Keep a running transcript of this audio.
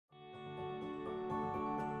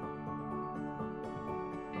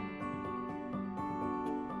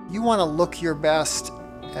You want to look your best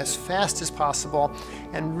as fast as possible,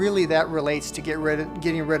 and really that relates to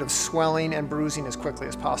getting rid of swelling and bruising as quickly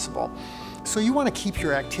as possible. So you want to keep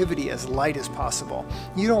your activity as light as possible.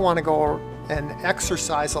 You don't want to go and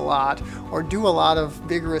exercise a lot or do a lot of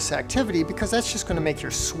vigorous activity, because that's just going to make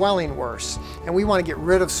your swelling worse. And we want to get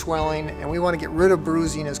rid of swelling, and we want to get rid of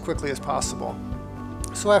bruising as quickly as possible.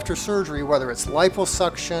 So after surgery, whether it's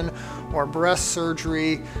liposuction or breast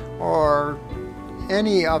surgery or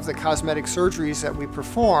any of the cosmetic surgeries that we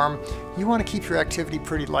perform, you want to keep your activity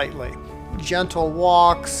pretty lightly. Gentle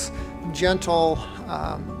walks, gentle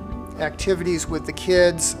activities with the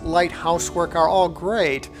kids, light housework are all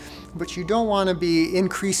great, but you don't want to be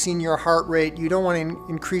increasing your heart rate. You don't want to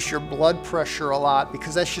increase your blood pressure a lot,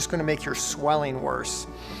 because that's just going to make your swelling worse.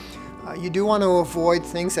 You do want to avoid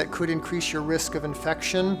things that could increase your risk of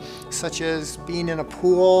infection, such as being in a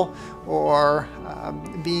pool or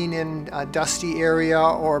being in a dusty area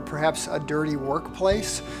or perhaps a dirty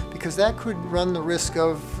workplace, because that could run the risk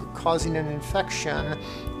of causing an infection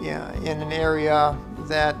in an area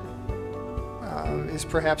that is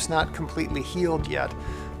perhaps not completely healed yet.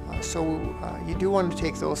 So you do want to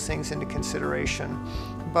take those things into consideration.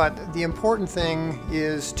 But the important thing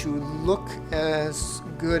is to look as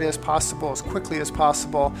good as possible, as quickly as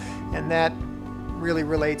possible, and that really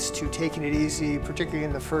relates to taking it easy, particularly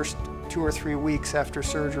in the first 2 or 3 weeks after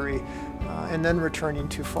surgery, and then returning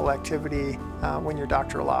to full activity when your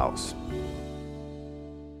doctor allows.